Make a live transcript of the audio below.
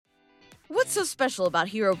What's so special about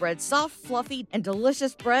Hero Bread's soft, fluffy, and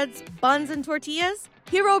delicious breads, buns, and tortillas?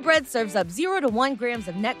 Hero Bread serves up 0 to 1 grams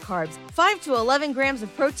of net carbs, 5 to 11 grams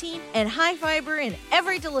of protein, and high fiber in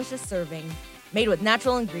every delicious serving. Made with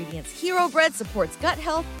natural ingredients, Hero Bread supports gut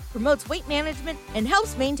health, promotes weight management, and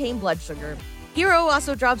helps maintain blood sugar. Hero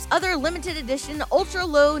also drops other limited edition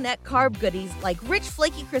ultra-low net carb goodies like rich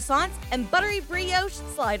flaky croissants and buttery brioche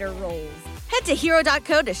slider rolls. Head to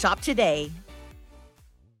hero.co to shop today.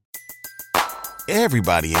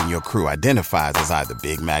 Everybody in your crew identifies as either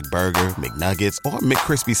Big Mac Burger, McNuggets, or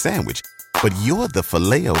McCrispy Sandwich. But you're the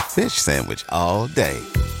Filet-O-Fish Sandwich all day.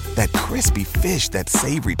 That crispy fish, that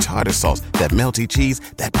savory tartar sauce, that melty cheese,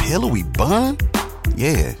 that pillowy bun.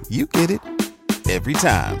 Yeah, you get it. Every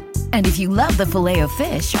time. And if you love the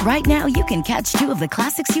Filet-O-Fish, right now you can catch 2 of the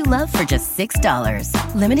classics you love for just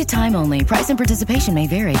 $6. Limited time only. Price and participation may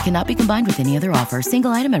vary. Cannot be combined with any other offer.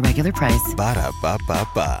 Single item at regular price.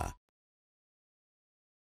 Ba-da-ba-ba-ba.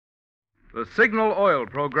 The Signal Oil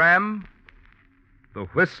Program, The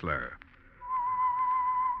Whistler.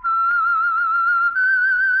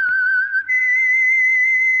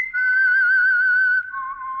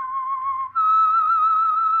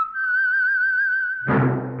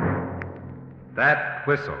 That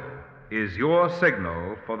whistle is your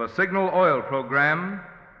signal for the Signal Oil Program,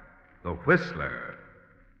 The Whistler.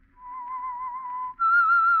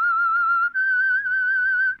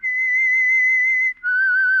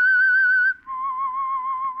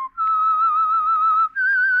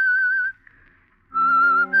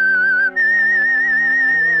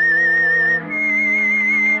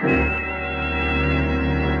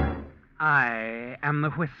 I am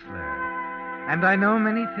the Whistler, and I know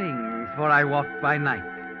many things, for I walk by night.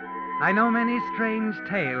 I know many strange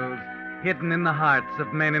tales hidden in the hearts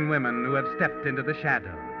of men and women who have stepped into the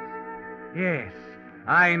shadows. Yes,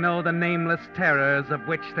 I know the nameless terrors of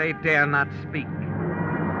which they dare not speak.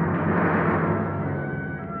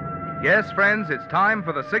 Yes, friends, it's time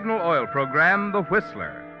for the Signal Oil Program, The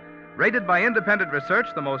Whistler. Rated by independent research,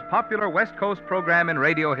 the most popular West Coast program in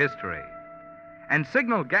radio history. And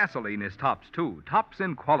Signal gasoline is tops, too. Tops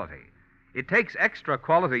in quality. It takes extra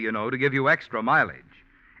quality, you know, to give you extra mileage.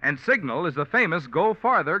 And Signal is the famous Go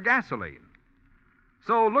Farther gasoline.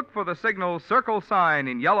 So look for the Signal circle sign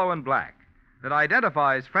in yellow and black that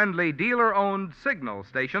identifies friendly dealer-owned Signal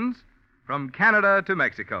stations from Canada to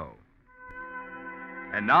Mexico.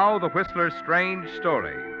 And now the Whistler's strange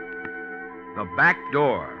story. The Back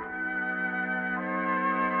Door.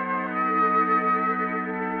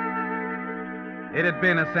 It had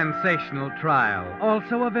been a sensational trial,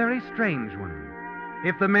 also a very strange one.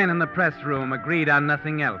 If the men in the press room agreed on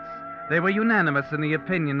nothing else, they were unanimous in the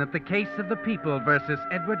opinion that the case of the people versus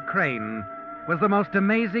Edward Crane was the most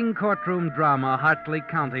amazing courtroom drama Hartley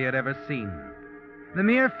County had ever seen. The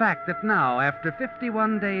mere fact that now, after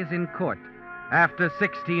 51 days in court, after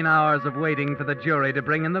 16 hours of waiting for the jury to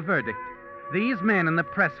bring in the verdict, these men in the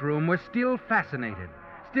press room were still fascinated,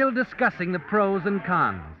 still discussing the pros and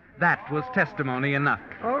cons. That was testimony enough.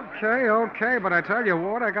 Okay, but I tell you,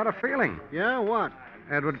 Ward, I got a feeling. Yeah, what?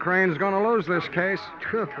 Edward Crane's going to lose this case.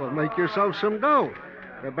 Well, make yourself some dough.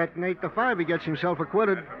 They're betting 8-5 he gets himself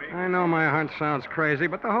acquitted. I know my hunch sounds crazy,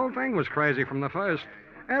 but the whole thing was crazy from the first.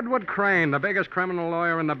 Edward Crane, the biggest criminal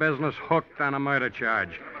lawyer in the business, hooked on a murder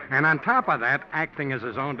charge. And on top of that, acting as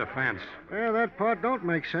his own defense. Yeah, that part don't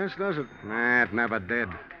make sense, does it? Nah, it never did.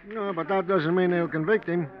 No, but that doesn't mean they'll convict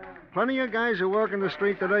him. Plenty of guys are working the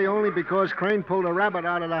street today only because Crane pulled a rabbit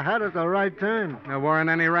out of the hat at the right time. There weren't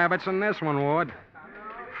any rabbits in this one, Ward.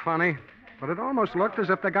 Funny, but it almost looked as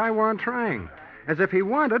if the guy weren't trying. As if he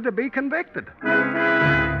wanted to be convicted.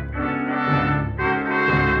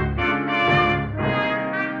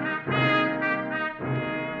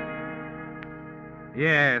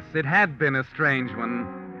 Yes, it had been a strange one.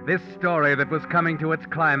 This story that was coming to its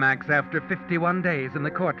climax after 51 days in the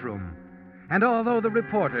courtroom. And although the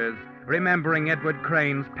reporters, remembering Edward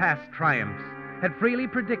Crane's past triumphs, had freely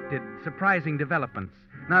predicted surprising developments,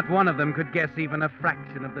 not one of them could guess even a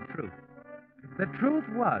fraction of the truth. The truth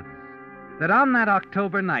was that on that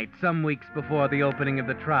October night, some weeks before the opening of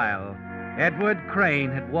the trial, Edward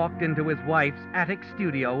Crane had walked into his wife's attic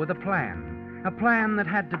studio with a plan that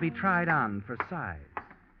had to be tried on for size.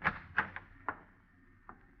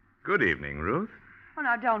 Good evening, Ruth. Oh,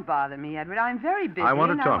 now, don't bother me, Edward. I'm very busy. I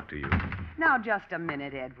want to talk to you. Now, just a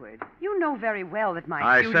minute, Edward. You know very well that my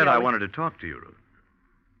I studio said I is... wanted to talk to you,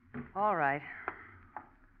 Ruth. All right.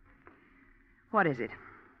 What is it?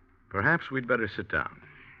 Perhaps we'd better sit down.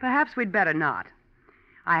 Perhaps we'd better not.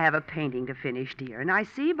 I have a painting to finish, dear, and I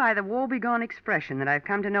see by the woebegone expression that I've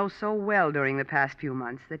come to know so well during the past few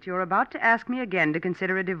months that you're about to ask me again to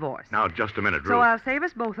consider a divorce. Now, just a minute, Ruth. So I'll save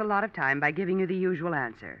us both a lot of time by giving you the usual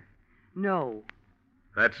answer. No.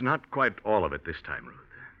 That's not quite all of it this time, Ruth.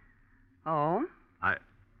 Oh?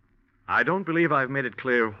 I don't believe I've made it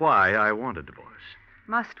clear why I want a divorce.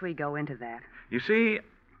 Must we go into that? You see,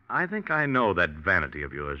 I think I know that vanity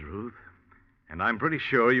of yours, Ruth, and I'm pretty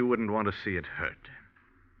sure you wouldn't want to see it hurt.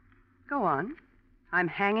 Go on. I'm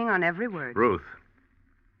hanging on every word. Ruth,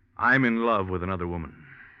 I'm in love with another woman.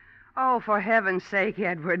 Oh, for heaven's sake,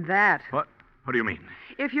 Edward, that. What? What do you mean?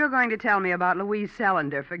 If you're going to tell me about Louise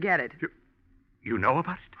Sellender, forget it. You know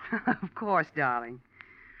about it? Of course, darling.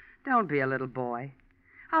 Don't be a little boy.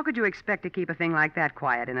 How could you expect to keep a thing like that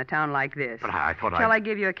quiet in a town like this? But I thought Shall I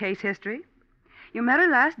give you a case history? You met her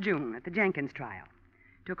last June at the Jenkins trial.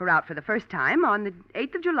 Took her out for the first time on the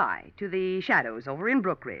 8th of July to the Shadows over in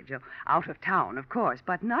Brookridge. Out of town, of course,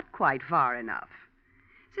 but not quite far enough.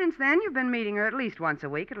 Since then, you've been meeting her at least once a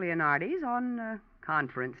week at Leonardi's on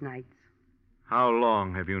conference nights. How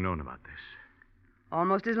long have you known about this?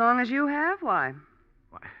 Almost as long as you have. Why?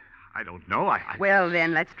 Why, I don't know. Well,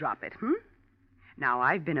 then, let's drop it, Now,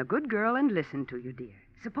 I've been a good girl and listened to you, dear.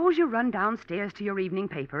 Suppose you run downstairs to your evening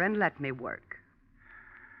paper and let me work.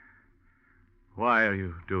 Why are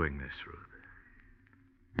you doing this,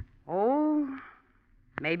 Ruth? Oh,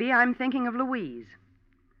 maybe I'm thinking of Louise.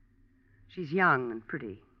 She's young and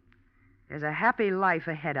pretty. There's a happy life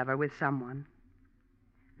ahead of her with someone.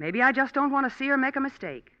 Maybe I just don't want to see her make a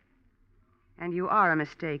mistake. And you are a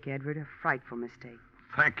mistake, Edward, a frightful mistake.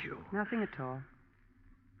 Thank you. Nothing at all.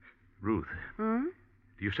 Ruth.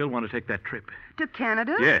 Do you still want to take that trip? To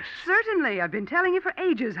Canada? Yes. Certainly. I've been telling you for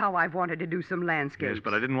ages how I've wanted to do some landscapes. Yes,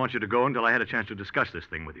 but I didn't want you to go until I had a chance to discuss this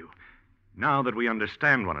thing with you. Now that we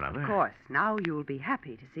understand one another... Of course. Now you'll be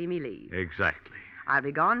happy to see me leave. Exactly. I'll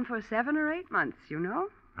be gone for 7 or 8 months, you know.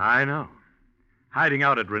 I know. Hiding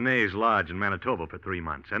out at Renee's Lodge in Manitoba for 3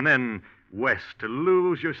 months, and then west to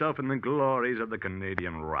lose yourself in the glories of the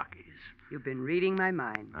Canadian Rockies. You've been reading my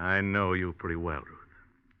mind. I know you pretty well, Ruth.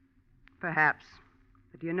 Perhaps.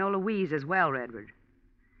 But you know Louise as well, Edward.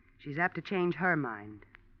 She's apt to change her mind.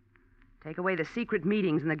 Take away the secret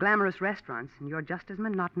meetings and the glamorous restaurants, and you're just as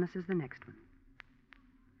monotonous as the next one.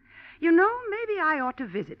 You know, maybe I ought to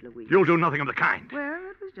visit Louise. You'll do nothing of the kind. Well,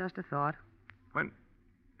 it was just a thought.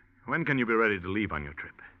 When can you be ready to leave on your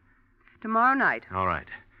trip? Tomorrow night. All right.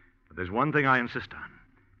 But there's one thing I insist on.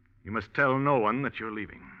 You must tell no one that you're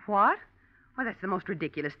leaving. What? Well, that's the most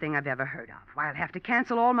ridiculous thing I've ever heard of. Why, I'll have to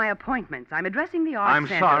cancel all my appointments. I'm addressing the Arts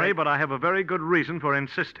Center. I'm sorry, but I have a very good reason for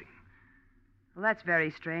insisting. Well, that's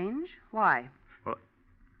very strange. Why? Well,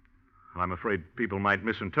 I'm afraid people might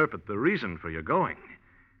misinterpret the reason for your going.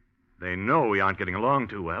 They know we aren't getting along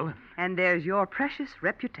too well. And there's your precious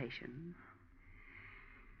reputation.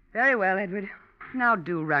 Very well, Edward. Now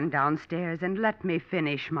do run downstairs and let me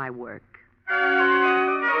finish my work.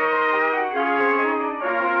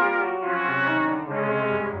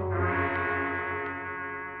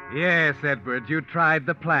 Yes, Edward, you tried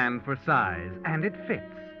the plan for size, and it fits.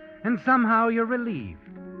 And somehow you're relieved.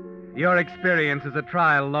 Your experience as a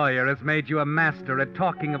trial lawyer has made you a master at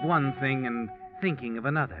talking of one thing and thinking of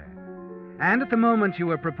another. And at the moment you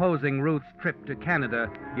were proposing Ruth's trip to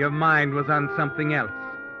Canada, your mind was on something else.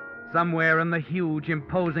 Somewhere in the huge,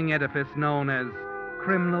 imposing edifice known as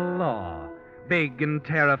criminal law, big and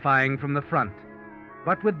terrifying from the front,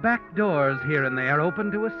 but with back doors here and there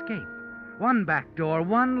open to escape. One back door,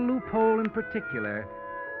 one loophole in particular,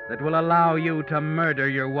 that will allow you to murder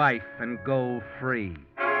your wife and go free.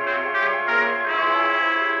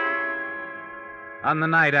 On the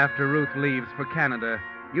night after Ruth leaves for Canada,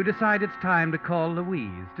 you decide it's time to call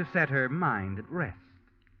Louise to set her mind at rest.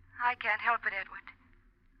 I can't help it, Edward.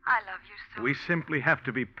 I love you so. We simply have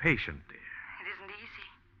to be patient, dear. It isn't easy.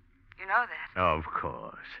 You know that. Of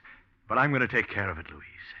course. But I'm going to take care of it, Louise.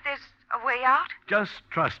 There's a way out? Just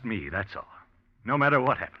trust me, that's all. No matter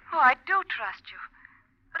what happens. Oh, I do trust you.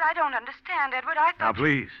 But I don't understand, Edward. I thought... Now,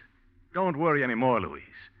 please, don't worry any more, Louise.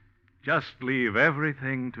 Just leave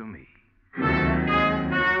everything to me.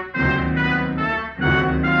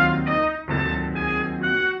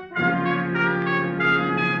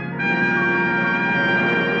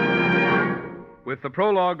 With the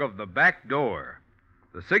prologue of The Back Door,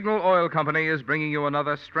 the Signal Oil Company is bringing you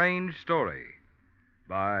another strange story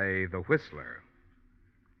by The Whistler.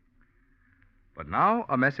 But now,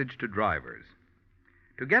 a message to drivers.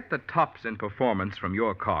 To get the tops in performance from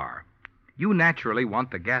your car, you naturally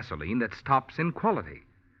want the gasoline that's tops in quality.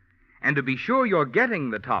 And to be sure you're getting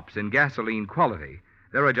the tops in gasoline quality,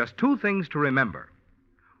 there are just 2 things to remember.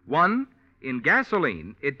 One, in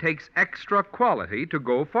gasoline, it takes extra quality to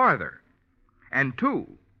go farther. And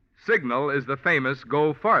two, Signal is the famous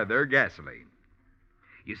Go Farther gasoline.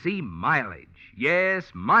 You see, mileage, yes,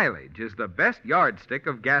 mileage is the best yardstick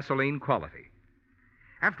of gasoline quality.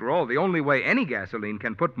 After all, the only way any gasoline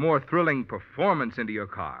can put more thrilling performance into your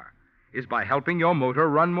car is by helping your motor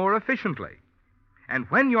run more efficiently. And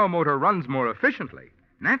when your motor runs more efficiently,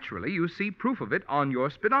 naturally you see proof of it on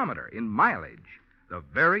your speedometer in mileage, the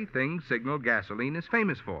very thing Signal gasoline is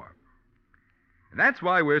famous for. That's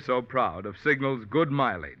why we're so proud of Signal's good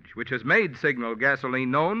mileage, which has made Signal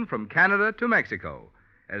gasoline known from Canada to Mexico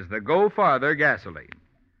as the Go Farther gasoline.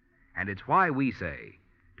 And it's why we say,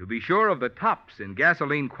 to be sure of the tops in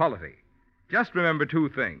gasoline quality, just remember two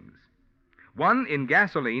things. One, in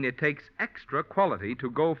gasoline, it takes extra quality to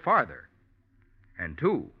go farther. And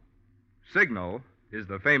two, Signal is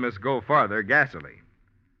the famous Go Farther gasoline.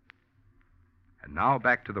 And now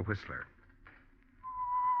back to the Whistler.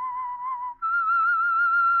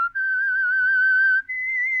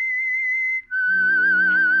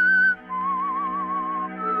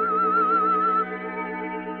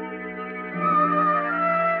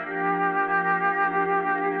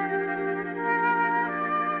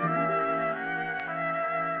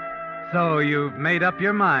 So you've made up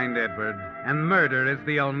your mind, Edward, and murder is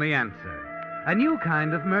the only answer. A new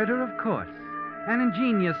kind of murder, of course. An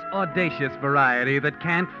ingenious, audacious variety that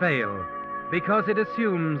can't fail, because it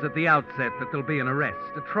assumes at the outset that there'll be an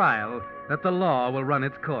arrest, a trial, that the law will run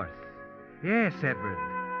its course. Yes, Edward.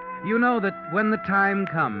 You know that when the time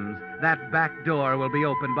comes, that back door will be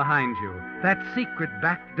open behind you, that secret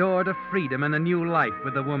back door to freedom and a new life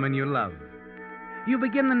with the woman you love. You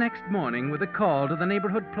begin the next morning with a call to the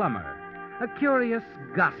neighborhood plumber, a curious,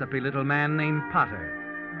 gossipy little man named Potter.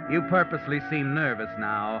 You purposely seem nervous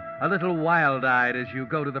now, a little wild-eyed as you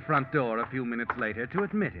go to the front door a few minutes later to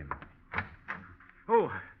admit him.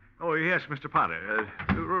 Oh, yes, Mr. Potter.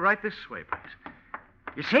 Right this way, please.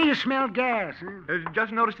 You say you smelled gas, huh?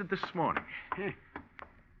 Just noticed it this morning.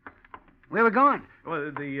 Where we going?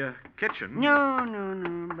 Well, the kitchen.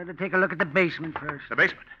 No. Better take a look at the basement first. The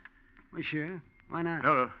basement? Well, sure. Why not?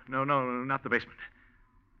 No, not the basement.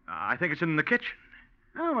 I think it's in the kitchen.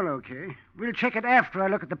 Oh, well, okay. We'll check it after I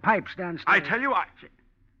look at the pipes downstairs. I tell you,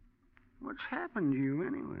 What's happened to you,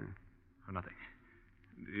 anyway? Oh, nothing.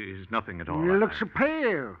 It's nothing at all. You look so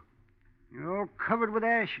pale. You're all covered with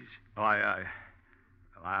ashes. Oh,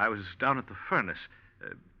 I was down at the furnace,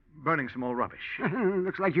 burning some old rubbish.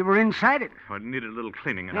 Looks like you were inside it. Oh, it needed a little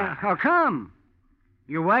cleaning. And Now, how come?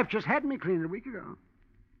 Your wife just had me cleaned a week ago.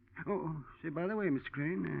 Oh, say, by the way, Mr.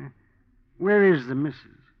 Crane, where is the missus?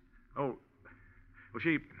 Oh, well,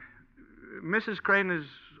 Mrs. Crane is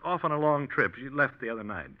off on a long trip. She left the other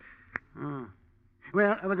night. Oh.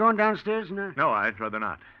 Well, are we going downstairs now? No, I'd rather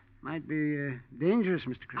not. Might be dangerous,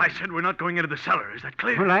 Mr. Crane. I said we're not going into the cellar. Is that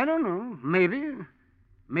clear? Well, I don't know. Maybe.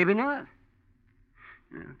 Maybe not.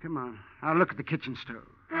 Come on. I'll look at the kitchen stove.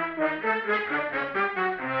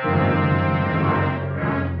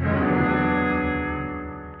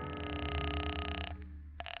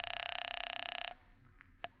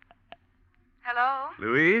 Hello?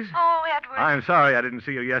 Louise? Oh, Edward. I'm sorry I didn't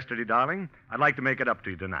see you yesterday, darling. I'd like to make it up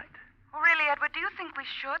to you tonight. Oh, really, Edward, do you think we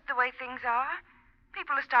should, the way things are?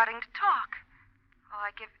 People are starting to talk. Oh,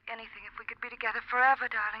 I'd give anything if we could be together forever,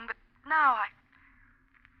 darling, but now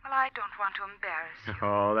I don't want to embarrass you.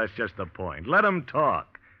 Oh, that's just the point. Let them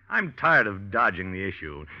talk. I'm tired of dodging the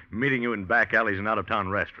issue, meeting you in back alleys and out-of-town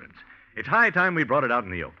restaurants. It's high time we brought it out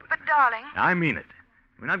in the open. But, darling... I mean it.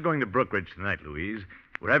 We're not going to Brookridge tonight, Louise.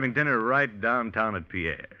 We're having dinner right downtown at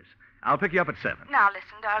Pierre's. I'll pick you up at 7. Now,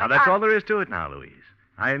 listen, darling. Now, that's all there is to it now, Louise.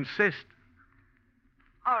 I insist.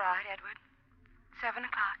 All right, Edward. 7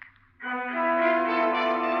 o'clock.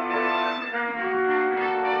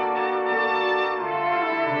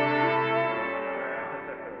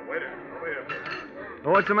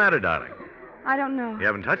 Oh, what's the matter, darling? I don't know. You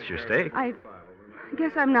haven't touched your steak. I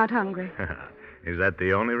guess I'm not hungry. Is that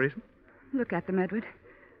the only reason? Look at them, Edward.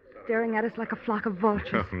 Staring at us like a flock of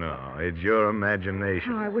vultures. Oh, no. It's your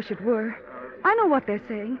imagination. Oh, I wish it were. I know what they're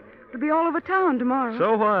saying. It'll be all over town tomorrow.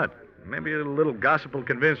 So what? Maybe a little gossip will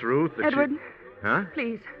convince Ruth that Edward. Huh?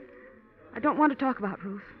 Please. I don't want to talk about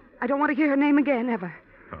Ruth. I don't want to hear her name again, ever.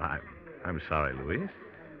 Oh, I'm sorry, Louise.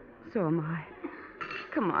 So am I.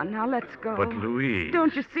 Come on, now, let's go. But, Louise...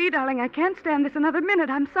 Don't you see, darling? I can't stand this another minute.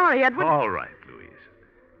 I'm sorry, Edward. All right, Louise.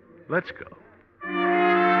 Let's go.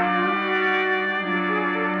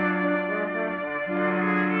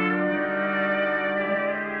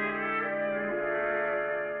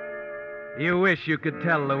 You wish you could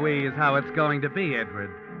tell Louise how it's going to be, Edward,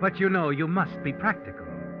 but you know you must be practical.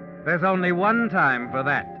 There's only one time for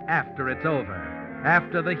that, after it's over.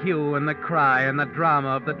 After the hue and the cry and the drama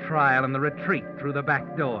of the trial and the retreat through the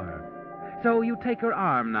back door. So you take her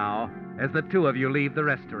arm now as the two of you leave the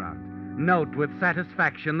restaurant. Note with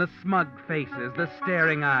satisfaction the smug faces, the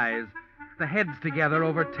staring eyes, the heads together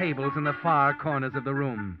over tables in the far corners of the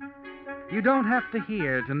room. You don't have to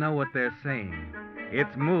hear to know what they're saying.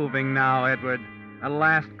 It's moving now, Edward. A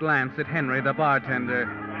last glance at Henry, the bartender,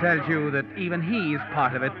 tells you that even he's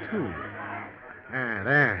part of it, too.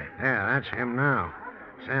 There, that's him now.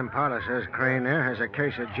 Sam Potter says Crane there has a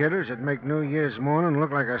case of jitters that make New Year's morning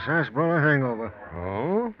look like a sarsaparilla hangover.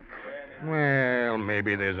 Oh? Well,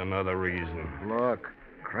 maybe there's another reason. Look,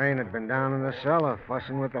 Crane had been down in the cellar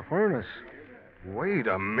fussing with the furnace. Wait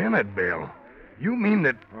a minute, Bill. You mean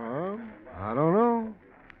that... I don't know.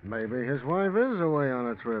 Maybe his wife is away on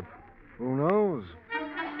a trip. Who knows?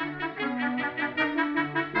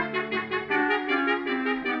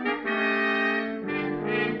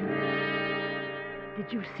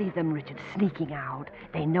 Did you see them, Richard, sneaking out?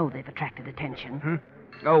 They know they've attracted attention.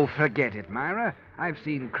 Oh, forget it, Myra. I've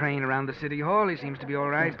seen Crane around the city hall. He seems to be all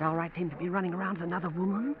right. It's all right for him to be running around with another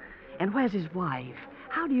woman. And where's his wife?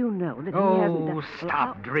 How do you know that he hasn't... Oh,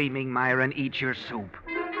 stop dreaming, Myra, and eat your soup.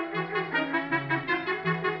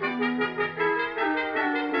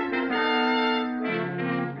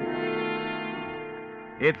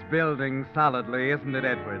 It's building solidly, isn't it,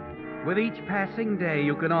 Edward? With each passing day,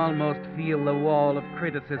 you can almost feel the wall of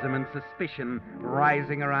criticism and suspicion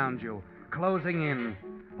rising around you, closing in.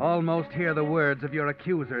 Almost hear the words of your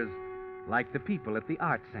accusers, like the people at the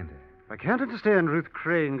Art Center. I can't understand Ruth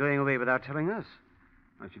Crane going away without telling us.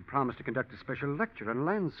 She'd promised to conduct a special lecture on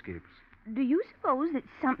landscapes. Do you suppose that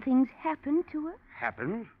something's happened to her?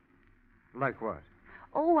 Happened? Like what?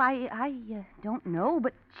 Oh, I don't know,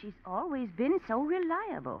 but she's always been so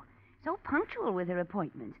reliable, so punctual with her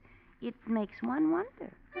appointments. It makes one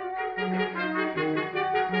wonder.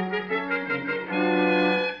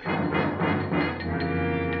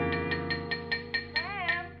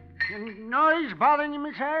 Sam! Any noise bothering you,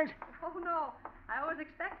 Miss Harris? Oh, no. I always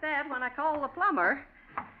expect that when I call the plumber.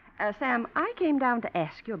 Sam, I came down to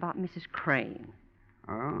ask you about Mrs. Crane.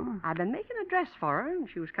 Oh? I've been making a dress for her, and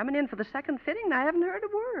she was coming in for the second fitting, and I haven't heard a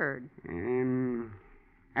word.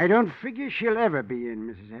 I don't figure she'll ever be in,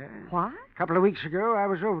 Mrs. Harris. What? A couple of weeks ago, I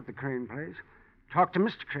was over at the Crane place. Talked to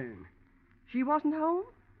Mr. Crane. She wasn't home?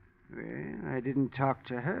 Well, I didn't talk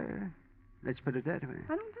to her. Let's put it that way.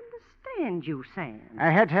 I don't understand you, Sam.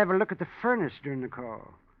 I had to have a look at the furnace during the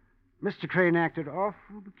call. Mr. Crane acted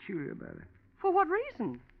awful peculiar about it. For what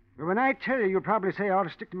reason? Well, when I tell you, you'll probably say I ought to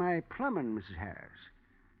stick to my plumbing, Mrs. Harris.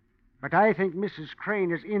 But I think Mrs.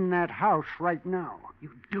 Crane is in that house right now. You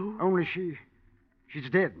do? Only she's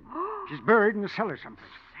dead. She's buried in the cellar someplace.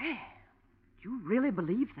 Sam, do you really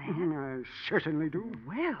believe that? I certainly do.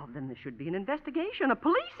 Well, then there should be an investigation, a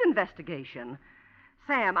police investigation.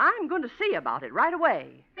 Sam, I'm going to see about it right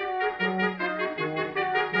away.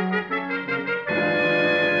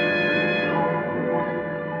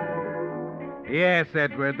 Yes,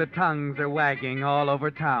 Edward, the tongues are wagging all over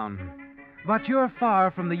town. But you're far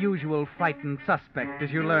from the usual frightened suspect as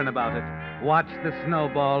you learn about it. Watch the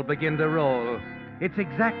snowball begin to roll. It's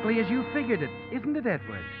exactly as you figured it, isn't it,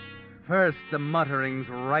 Edward? First, the mutterings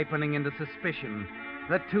ripening into suspicion.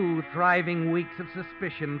 The 2 thriving weeks of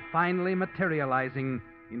suspicion finally materializing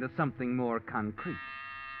into something more concrete.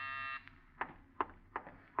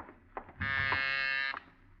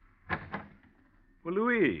 Well,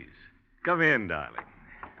 Louise, come in, darling.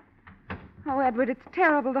 Oh, Edward, it's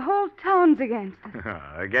terrible. The whole town's against us.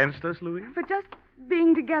 Against us, Louise? For just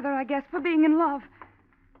being together, I guess, for being in love.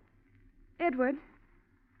 Edward,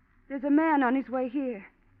 there's a man on his way here.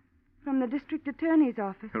 From the district attorney's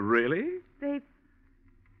office. Really?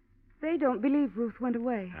 They don't believe Ruth went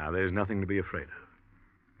away. Now, there's nothing to be afraid of.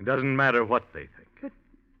 It doesn't matter what they think. But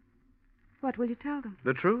what will you tell them?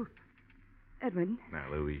 The truth. Edward. Now,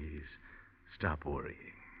 Louise, stop worrying.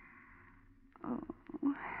 Oh,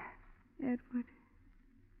 Edward.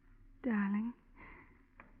 Darling.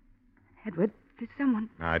 Edward, there's someone.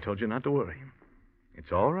 I told you not to worry.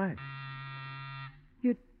 It's all right.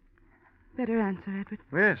 You'd better answer, Edward.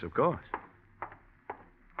 Yes, of course.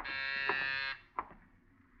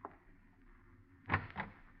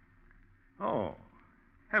 Oh.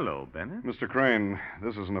 Hello, Bennett. Mr. Crane,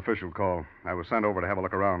 this is an official call. I was sent over to have a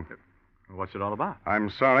look around. What's it all about?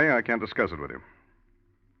 I'm sorry I can't discuss it with you.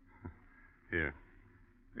 Here.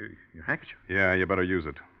 Your handkerchief? Yeah, you better use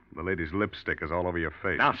it. The lady's lipstick is all over your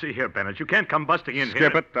face. Now, see here, Bennett. You can't come busting in here.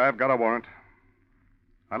 Skip it. I've got a warrant.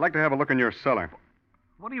 I'd like to have a look in your cellar.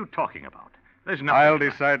 What are you talking about? There's nothing... I'll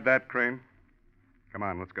decide that, Crane. Come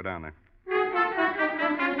on, let's go down there.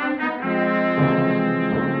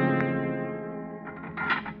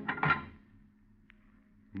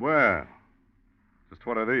 Well, just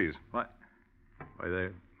what are these? Why,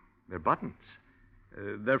 they're buttons.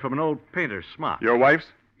 They're from an old painter's smock. Your wife's?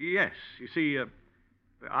 Yes. You see,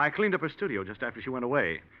 I cleaned up her studio just after she went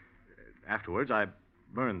away. Afterwards, I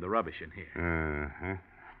burned the rubbish in here.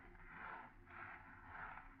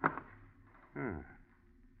 Uh-huh.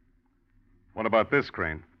 What about this,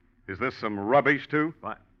 Crane? Is this some rubbish, too?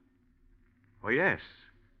 Why? Well, yes.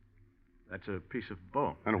 That's a piece of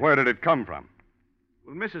bone. And where did it come from?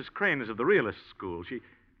 Well, Mrs. Crane is of the realist school. She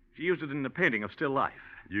used it in the painting of still life.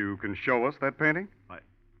 You can show us that painting?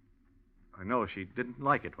 I know she didn't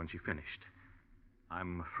like it when she finished.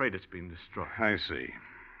 I'm afraid it's been destroyed. I see.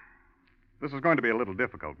 This is going to be a little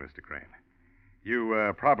difficult, Mr. Crane.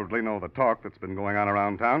 You probably know the talk that's been going on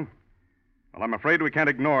around town. Well, I'm afraid we can't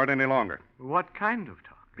ignore it any longer. What kind of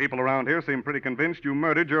talk? People around here seem pretty convinced you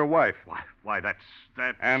murdered your wife. Why, that's...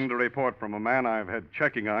 And a report from a man I've had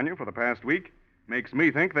checking on you for the past week makes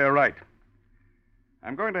me think they're right.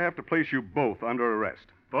 I'm going to have to place you both under arrest.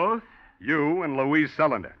 Both? You and Louise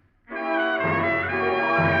Sullender.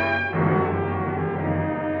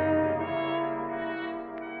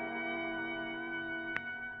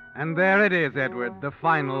 And there it is, Edward, the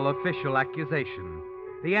final official accusation.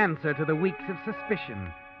 The answer to the weeks of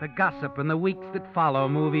suspicion. The gossip and the weeks that follow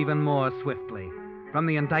move even more swiftly. From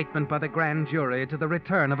the indictment by the grand jury to the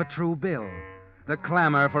return of a true bill. The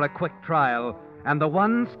clamor for a quick trial, and the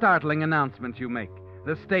one startling announcement you make.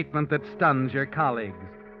 The statement that stuns your colleagues.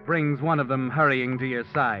 Brings one of them hurrying to your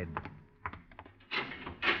side.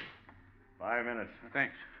 5 minutes.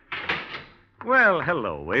 Thanks. Well,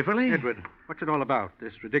 hello, Waverly. Edward, what's it all about,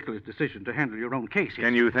 this ridiculous decision to handle your own case?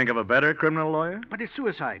 Can you think of a better criminal lawyer? But it's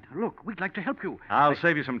suicide. Look, we'd like to help you. I'll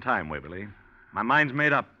save you some time, Waverly. My mind's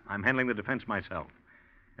made up. I'm handling the defense myself.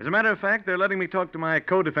 As a matter of fact, they're letting me talk to my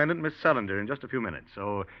co-defendant, Miss Sullender, in just a few minutes.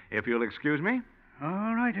 So, if you'll excuse me.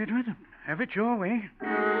 All right, Edward. Have it your way.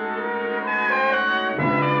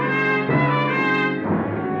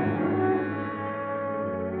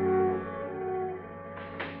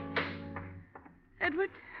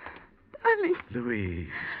 Edward, darling. Louise.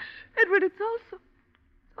 Edward, it's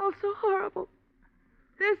all so horrible.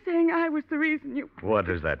 They're saying I was the reason you... What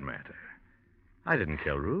does that matter? I didn't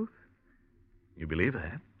kill Ruth. You believe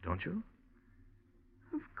that, don't you?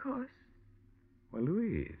 Of course. Well,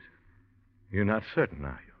 Louise, you're not certain,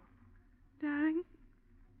 are you? Darling,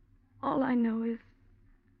 all I know is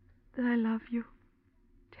that I love you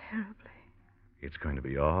terribly. It's going to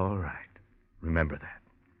be all right. Remember that.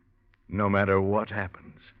 No matter what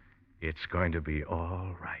happens, it's going to be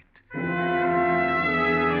all right.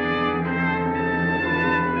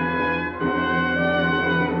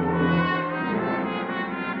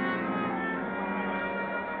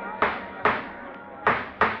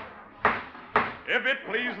 If it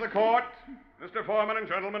please the court, Mr. Foreman and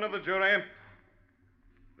gentlemen of the jury,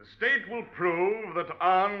 the state will prove that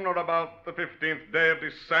on or about the 15th day of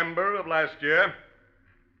December of last year,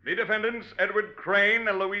 the defendants, Edward Crane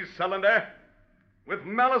and Louise Sullender, with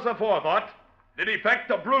malice aforethought, did effect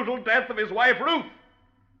the brutal death of his wife, Ruth.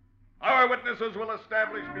 Our witnesses will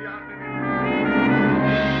establish beyond any...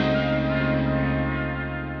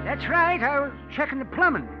 That's right. I was checking the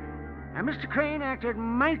plumbing. Now, Mr. Crane acted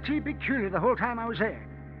mighty peculiar the whole time I was there.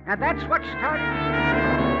 Now, that's what started...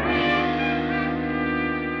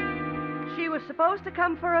 She was supposed to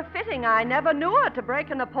come for a fitting. I never knew her to break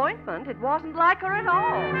an appointment. It wasn't like her at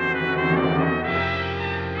all.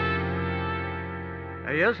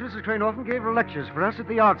 Yes, Mrs. Crane often gave her lectures for us at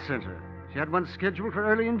the Arts Center. She had one scheduled for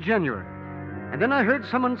early in January. And then I heard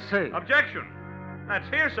someone say... Objection! That's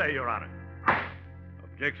hearsay, Your Honor.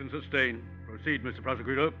 Objection sustained. Proceed, Mr.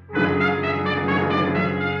 Prosecutor.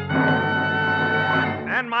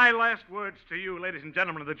 And my last words to you, ladies and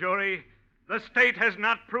gentlemen of the jury, the state has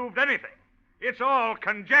not proved anything. It's all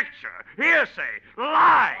conjecture, hearsay,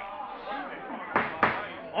 lie.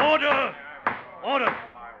 Order! Order!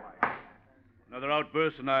 Another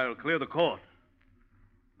outburst, and I'll clear the court.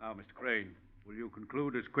 Now, Mr. Crane, will you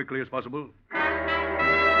conclude as quickly as possible?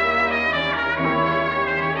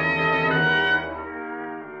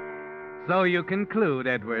 So you conclude,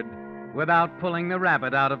 Edward, without pulling the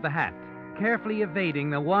rabbit out of the hat, carefully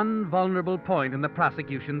evading the one vulnerable point in the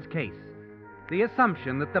prosecution's case, the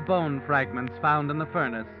assumption that the bone fragments found in the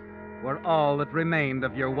furnace were all that remained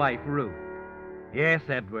of your wife, Ruth. Yes,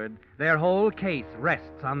 Edward, their whole case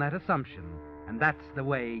rests on that assumption, and that's the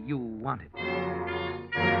way you want it.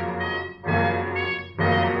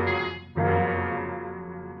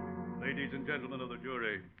 Ladies and gentlemen of the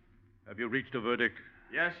jury, Have you reached a verdict?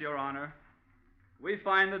 Yes, Your Honor. We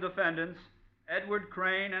find the defendants, Edward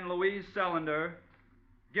Crane and Louise Sellender,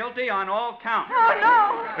 guilty on all counts.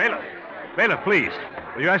 Oh, no! Bailiff, please.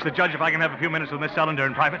 Will you ask the judge if I can have a few minutes with Miss Sellender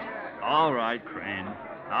in private? All right, Crane.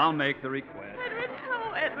 I'll make the request.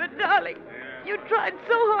 Edward, darling. You tried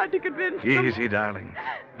so hard to convince them. Easy, darling.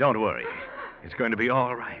 Don't worry. It's going to be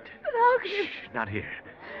all right. But how can you... Shh, not here.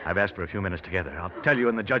 I've asked for a few minutes together. I'll tell you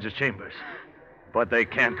in the judge's chambers. But they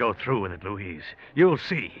can't go through with it, Louise. You'll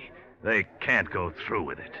see. They can't go through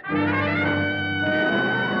with it.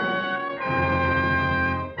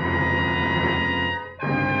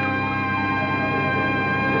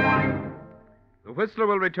 The Whistler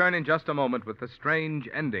will return in just a moment with the strange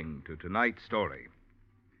ending to tonight's story.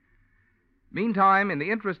 Meantime, in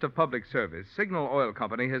the interest of public service, Signal Oil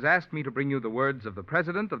Company has asked me to bring you the words of the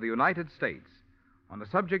President of the United States on a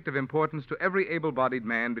subject of importance to every able-bodied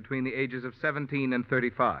man between the ages of 17 and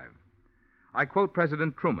 35. I quote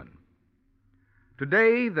President Truman.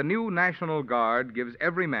 Today, the new National Guard gives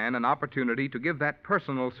every man an opportunity to give that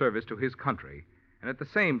personal service to his country and at the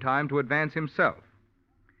same time to advance himself.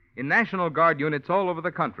 In National Guard units all over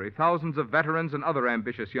the country, thousands of veterans and other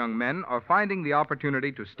ambitious young men are finding the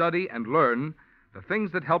opportunity to study and learn the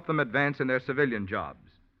things that help them advance in their civilian jobs.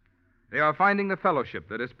 They are finding the fellowship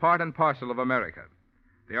that is part and parcel of America.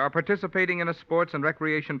 They are participating in a sports and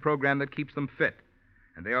recreation program that keeps them fit,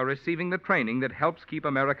 and they are receiving the training that helps keep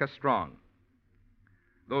America strong.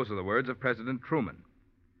 Those are the words of President Truman.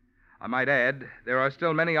 I might add, there are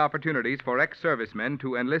still many opportunities for ex-servicemen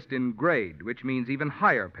to enlist in grade, which means even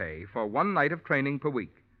higher pay for one night of training per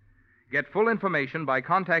week. Get full information by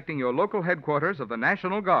contacting your local headquarters of the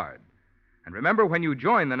National Guard. And remember, when you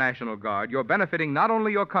join the National Guard, you're benefiting not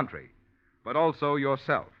only your country, but also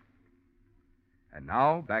yourself. And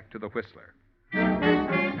now, back to the Whistler.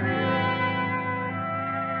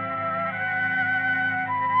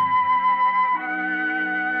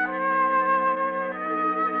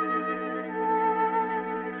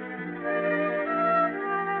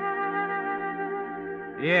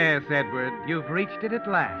 Yes, Edward, you've reached it at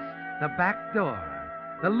last. The back door.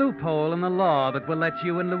 The loophole in the law that will let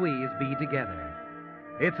you and Louise be together.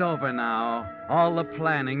 It's over now. All the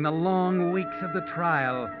planning, the long weeks of the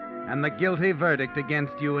trial, and the guilty verdict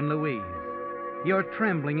against you and Louise. You're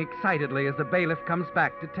trembling excitedly as the bailiff comes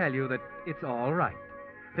back to tell you that it's all right.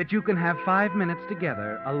 That you can have 5 minutes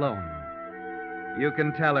together alone. You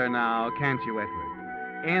can tell her now, can't you,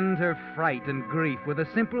 Edward? End her fright and grief with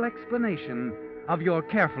a simple explanation of your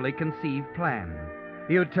carefully conceived plan.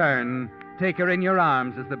 You turn, take her in your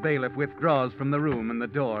arms as the bailiff withdraws from the room and the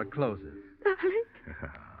door closes. Darling.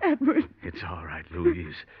 Edward. It's all right,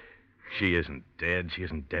 Louise. She isn't dead. She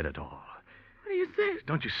isn't dead at all. What do you say?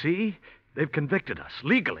 Don't you see? They've convicted us,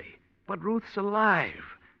 legally. But Ruth's alive.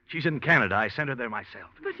 She's in Canada. I sent her there myself.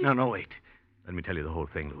 But No, wait. Let me tell you the whole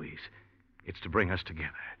thing, Louise. It's to bring us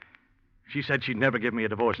together. She said she'd never give me a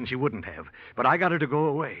divorce, and she wouldn't have. But I got her to go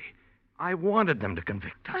away. I wanted them to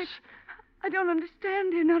convict us. I don't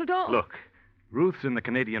understand, dear, not at all. Look, Ruth's in the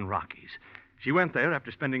Canadian Rockies. She went there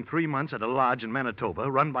after spending 3 months at a lodge in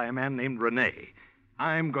Manitoba run by a man named Rene.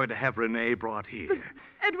 I'm going to have Rene brought here. But,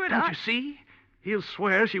 Edward, Don't you see? He'll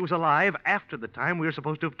swear she was alive after the time we were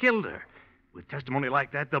supposed to have killed her. With testimony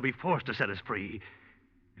like that, they'll be forced to set us free.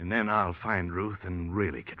 And then I'll find Ruth and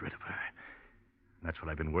really get rid of her. That's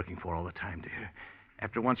what I've been working for all the time, dear.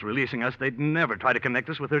 After once releasing us, they'd never try to connect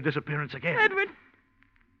us with her disappearance again. Edward,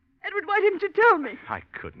 why didn't you tell me? I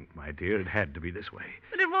couldn't, my dear. It had to be this way.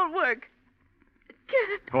 But it won't work. It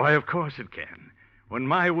can't. Why, of course it can. When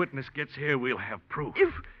my witness gets here, we'll have proof.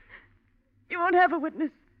 You won't have a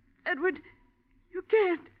witness, Edward. You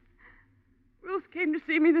can't. Ruth came to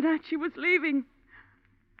see me the night she was leaving.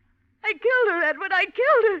 I killed her, Edward. I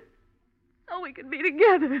killed her. So we could be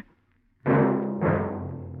together.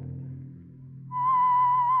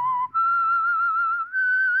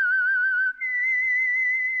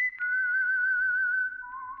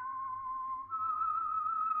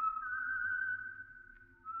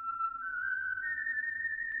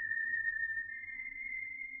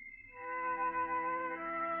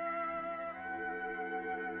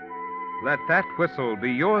 Let that whistle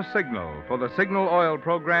be your signal for the Signal Oil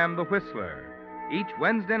program, The Whistler, each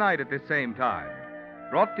Wednesday night at this same time.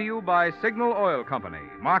 Brought to you by Signal Oil Company,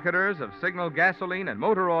 marketers of Signal gasoline and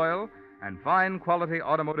motor oil and fine quality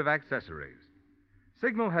automotive accessories.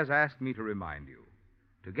 Signal has asked me to remind you,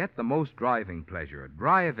 to get the most driving pleasure,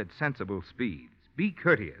 drive at sensible speeds, be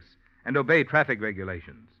courteous, and obey traffic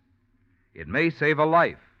regulations. It may save a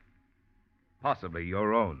life, possibly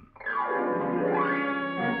your own.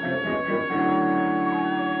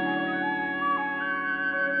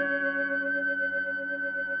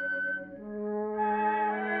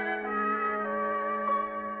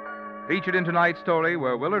 Featured in tonight's story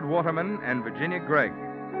were Willard Waterman and Virginia Gregg.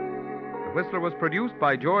 The Whistler was produced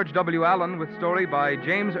by George W. Allen with story by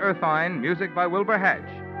James Erthine, music by Wilbur Hatch,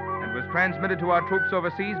 and was transmitted to our troops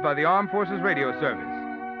overseas by the Armed Forces Radio Service.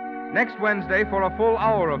 Next Wednesday, for a full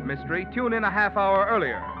hour of mystery, tune in a half hour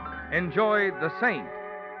earlier. Enjoy The Saint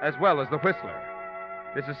as well as The Whistler.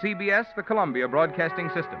 This is CBS, the Columbia Broadcasting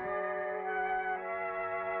System.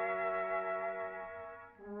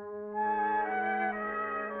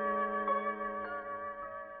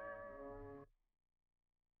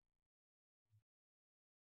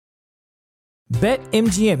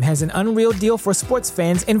 BetMGM has an unreal deal for sports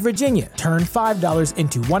fans in Virginia. Turn $5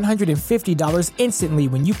 into $150 instantly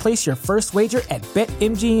when you place your first wager at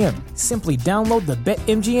BetMGM. Simply download the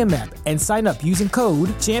BetMGM app and sign up using code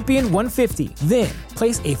Champion150. Then,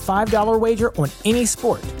 place a $5 wager on any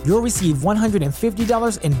sport. You'll receive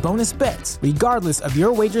 $150 in bonus bets, regardless of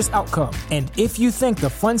your wager's outcome. And if you think the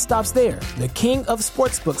fun stops there, the King of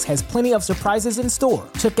Sportsbooks has plenty of surprises in store.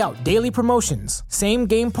 Check out daily promotions,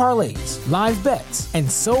 same-game parlays, live bets, and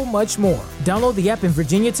so much more. Download the app in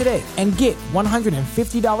Virginia today and get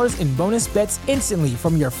 $150 in bonus bets instantly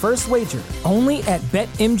from your first wager. Only at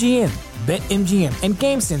BetMGM. BetMGM and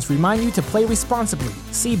GameSense remind you to play responsibly.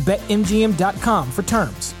 See BetMGM.com for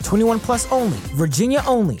terms. 21 plus only. Virginia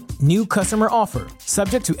only. New customer offer.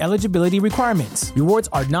 Subject to eligibility requirements. Rewards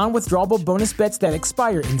are non-withdrawable bonus bets that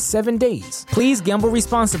expire in 7 days. Please gamble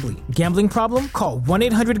responsibly. Gambling problem? Call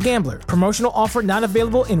 1-800-GAMBLER. Promotional offer not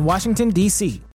available in Washington, D.C.